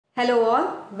Hello all,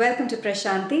 welcome to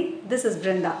Prashanti. This is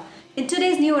Brinda. In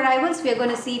today's new arrivals, we are going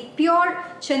to see pure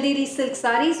Chanderi silk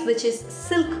sarees, which is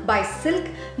silk by silk,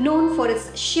 known for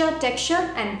its sheer texture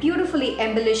and beautifully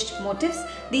embellished motifs.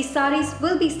 These sarees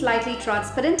will be slightly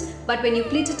transparent, but when you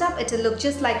pleat it up, it will look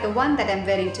just like the one that I'm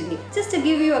wearing today. Just to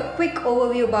give you a quick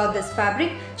overview about this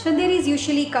fabric, Chanderis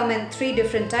usually come in three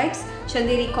different types: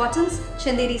 Chanderi cottons,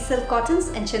 Chanderi silk cottons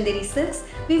and Chanderi silks.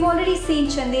 We've already seen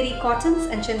Chanderi cottons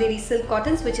and Chanderi silk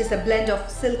cottons, which is a blend of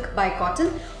silk by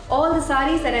cotton. All the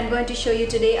sarees that I'm going to show you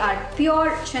today are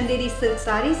pure Chanderi silk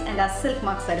sarees and are silk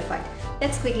mark certified.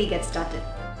 Let's quickly get started.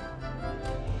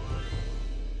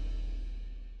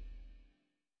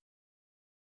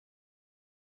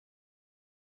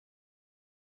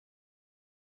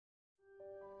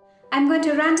 I'm going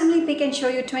to randomly pick and show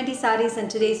you 20 sarees in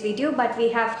today's video, but we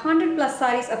have 100 plus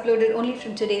sarees uploaded only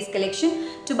from today's collection.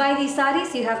 To buy these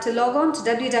sarees, you have to log on to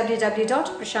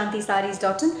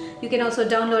www.prashantisarees.in. You can also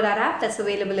download our app that's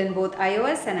available in both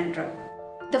iOS and Android.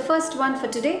 The first one for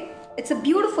today, it's a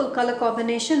beautiful color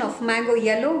combination of mango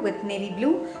yellow with navy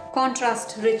blue,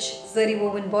 contrast rich zari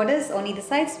woven borders on either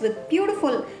sides with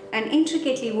beautiful and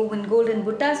intricately woven golden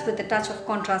buttas with a touch of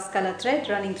contrast color thread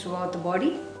running throughout the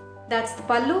body. That's the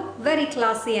pallu, very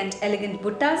classy and elegant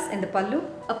buttas in the pallu,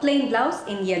 a plain blouse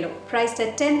in yellow, priced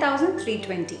at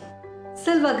 10,320.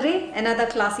 Silver grey, another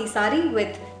classy saree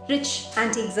with rich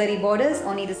antique zari borders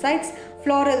on either sides,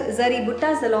 floral zari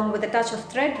buttas along with a touch of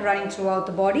thread running throughout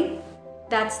the body.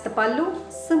 That's the pallu,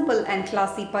 simple and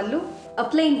classy pallu, a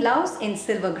plain blouse in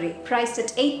silver grey, priced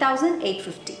at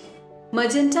 8,850.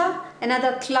 Magenta,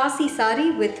 another classy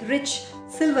saree with rich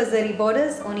silver zari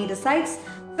borders on either sides,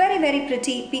 very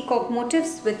pretty peacock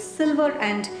motifs with silver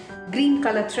and green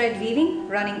color thread weaving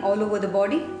running all over the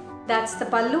body. That's the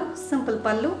pallu, simple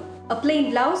pallu, a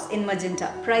plain blouse in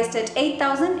magenta, priced at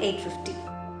 8,850.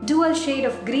 Dual shade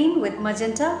of green with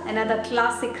magenta, another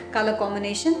classic color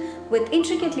combination with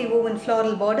intricately woven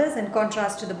floral borders in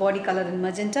contrast to the body color in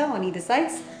magenta on either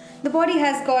sides. The body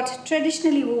has got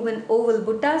traditionally woven oval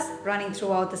buttas running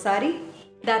throughout the saree.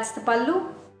 That's the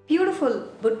pallu. Beautiful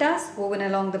buttas woven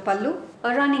along the pallu,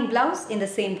 a running blouse in the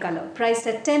same color, priced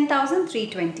at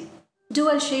 10,320.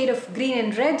 Dual shade of green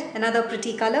and red, another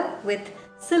pretty color with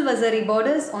silver zari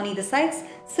borders on either sides,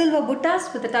 silver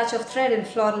buttas with a touch of thread and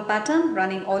floral pattern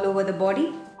running all over the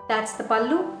body. That's the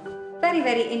pallu.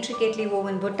 Very intricately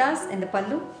woven buttas in the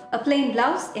pallu, a plain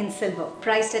blouse in silver,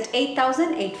 priced at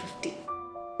 8,850.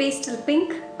 Pastel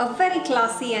pink, a very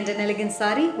classy and an elegant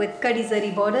saree with kadi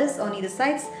zari borders on either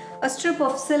sides, a strip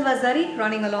of silver zari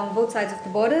running along both sides of the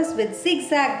borders with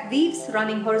zigzag weaves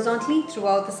running horizontally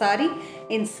throughout the saree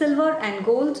in silver and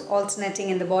gold alternating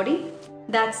in the body.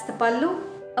 That's the pallu,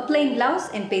 a plain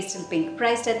blouse in pastel pink,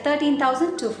 priced at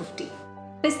 13,250.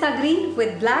 Pista green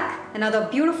with black, another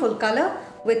beautiful color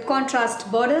with contrast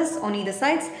borders on either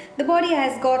sides. The body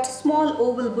has got small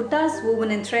oval buttas woven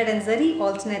in thread and zari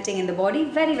alternating in the body,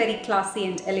 very classy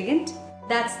and elegant.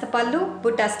 That's the pallu,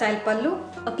 butta style pallu,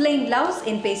 a plain blouse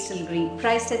in pastel green,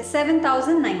 priced at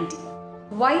 7,090.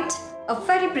 White, a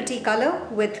very pretty color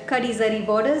with kadi zari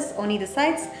borders on either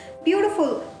sides,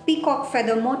 beautiful peacock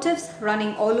feather motifs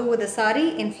running all over the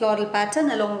saree in floral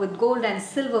pattern along with gold and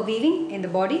silver weaving in the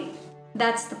body.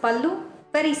 That's the pallu,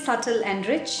 very subtle and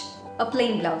rich, a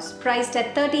plain blouse, priced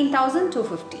at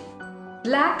 13,250.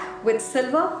 Black with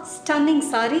silver, stunning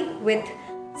saree with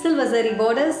silver zari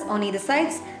borders on either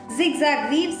sides, zigzag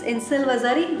weaves in silver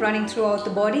zari running throughout the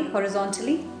body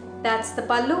horizontally. That's the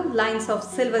pallu, lines of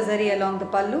silver zari along the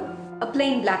pallu, a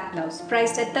plain black blouse,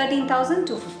 priced at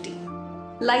 13,250.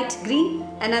 Light green,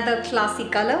 another classy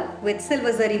color with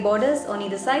silver zari borders on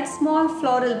either side, small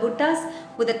floral buttas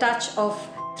with a touch of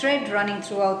thread running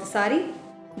throughout the saree.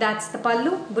 That's the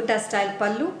pallu, butta style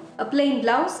pallu, a plain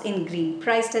blouse in green,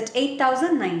 priced at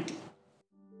 8,090.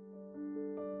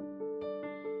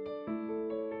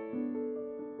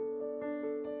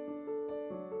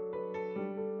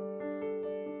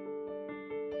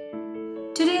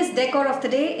 Today's decor of the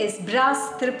day is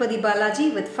brass Tirupati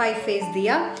Balaji with 5-phase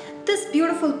diya. This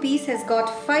beautiful piece has got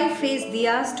 5-phase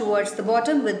diyas towards the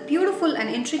bottom with beautiful and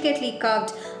intricately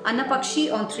carved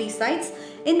Annapakshi on 3 sides.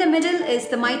 In the middle is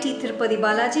the mighty Tirupati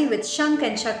Balaji with Shank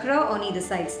and Chakra on either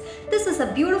sides. This is a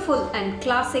beautiful and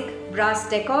classic brass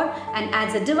decor and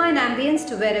adds a divine ambience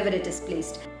to wherever it is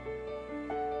placed.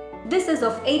 This is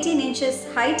of 18 inches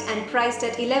height and priced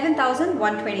at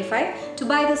 11,125. To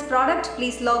buy this product,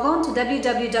 please log on to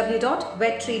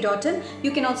www.wettree.in.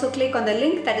 You can also click on the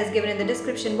link that is given in the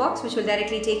description box, which will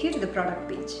directly take you to the product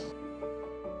page.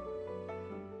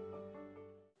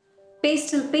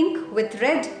 Pastel pink with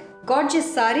red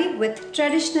Gorgeous saree with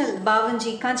traditional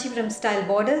Bavanji Kanchipuram style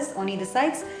borders on either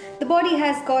sides. The body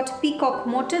has got peacock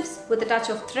motifs with a touch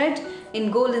of thread in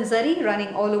gold and zari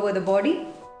running all over the body.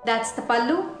 That's the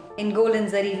pallu in gold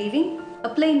and zari weaving. A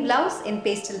plain blouse in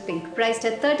pastel pink, priced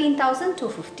at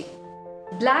 13,250.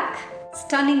 Black,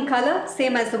 stunning color,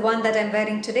 same as the one that I'm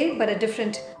wearing today, but a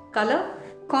different color.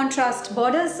 Contrast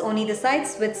borders on either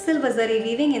sides with silver zari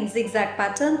weaving in zigzag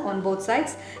pattern on both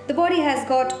sides. The body has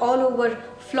got all over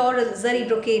floral zari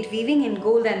brocade weaving in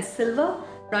gold and silver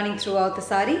running throughout the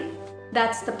sari.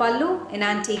 That's the pallu in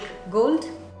antique gold.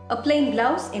 A plain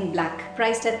blouse in black,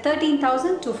 priced at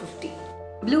 13,250.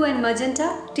 Blue and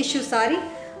magenta tissue sari.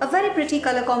 A very pretty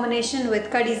color combination with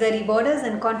kadi zari borders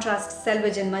and contrast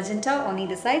selvage and magenta on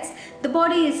either sides. The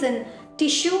body is in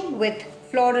tissue with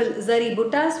floral zari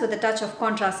buttas with a touch of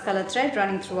contrast color thread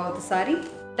running throughout the sari.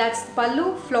 That's the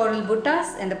pallu, floral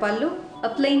buttas in the pallu. A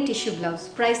plain tissue blouse,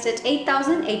 priced at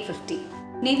 8,850.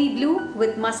 Navy blue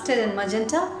with mustard and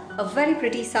magenta. A very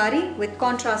pretty sari with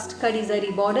contrast kadi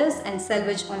zari borders and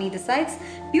selvage on either sides.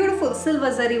 Beautiful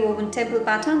silver zari woven temple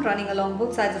pattern running along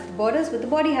both sides of the borders, with the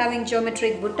body having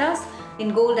geometric buttas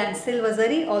in gold and silver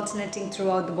zari alternating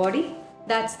throughout the body.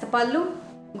 That's the pallu,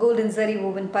 golden zari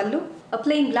woven pallu. A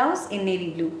plain blouse in navy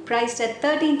blue, priced at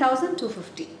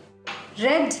 13,250.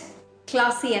 Red,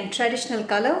 classy and traditional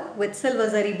color with silver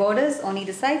zari borders on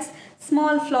either sides.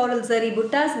 Small floral zari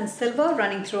buttas in silver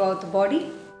running throughout the body.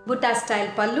 Butta style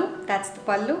pallu, that's the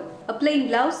pallu. A plain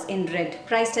blouse in red,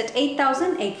 priced at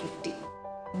 8,850.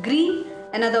 Green,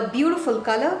 another beautiful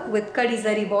color with kadi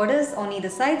zari borders on either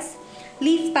sides.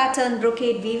 Leaf pattern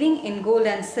brocade weaving in gold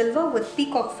and silver with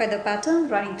peacock feather pattern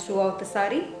running throughout the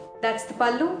sari. That's the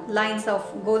pallu, lines of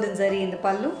golden zari in the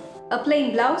pallu. A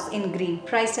plain blouse in green,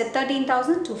 priced at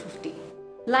 13,250.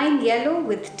 Lime yellow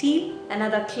with teal,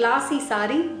 another classy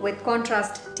sari with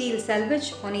contrast teal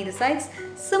selvage on either sides.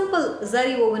 Simple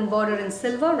zari woven border in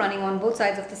silver running on both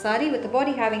sides of the sari, with the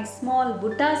body having small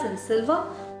buttas in silver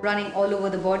running all over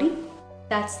the body.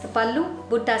 That's the pallu,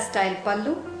 butta style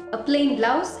pallu. A plain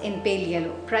blouse in pale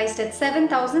yellow, priced at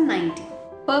 7,090.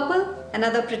 Purple,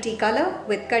 another pretty color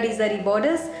with kadi zari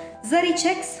borders. Zari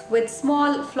checks with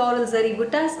small floral zari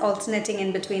buttas alternating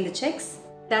in between the checks.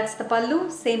 That's the pallu,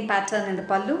 same pattern in the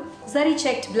pallu. Zari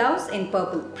checked blouse in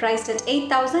purple, priced at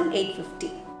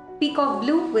 8,850. Peacock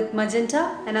blue with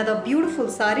magenta, another beautiful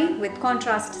sari with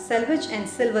contrast selvage and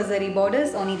silver zari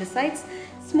borders on either sides.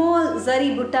 Small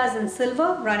zari buttas in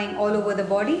silver running all over the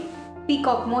body.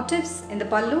 Peacock motifs in the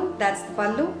pallu, that's the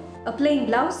pallu. A plain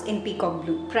blouse in peacock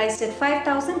blue, priced at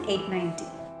 5,890.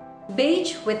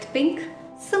 Beige with pink.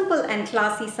 Simple and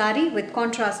classy sari with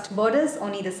contrast borders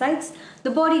on either sides.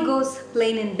 The body goes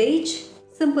plain in beige.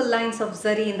 Simple lines of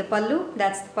zari in the pallu,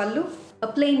 that's the pallu. A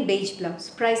plain beige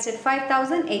blouse, priced at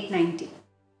 5,890.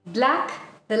 Black,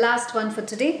 the last one for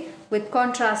today, with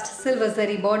contrast silver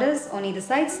zari borders on either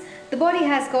sides. The body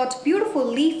has got beautiful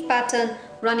leaf pattern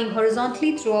running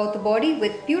horizontally throughout the body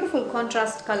with beautiful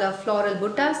contrast color floral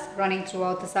buttas running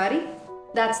throughout the sari.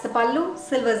 That's the pallu,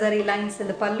 silver zari lines in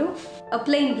the pallu. A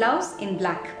plain blouse in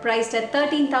black, priced at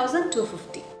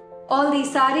 13,250. All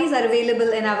these sarees are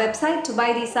available in our website. To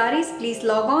buy these sarees, please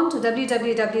log on to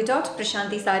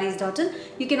www.prashantisarees.in.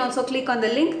 You can also click on the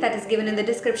link that is given in the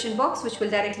description box, which will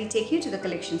directly take you to the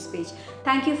collections page.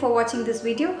 Thank you for watching this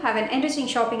video. Have an enriching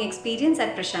shopping experience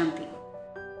at Prashanti.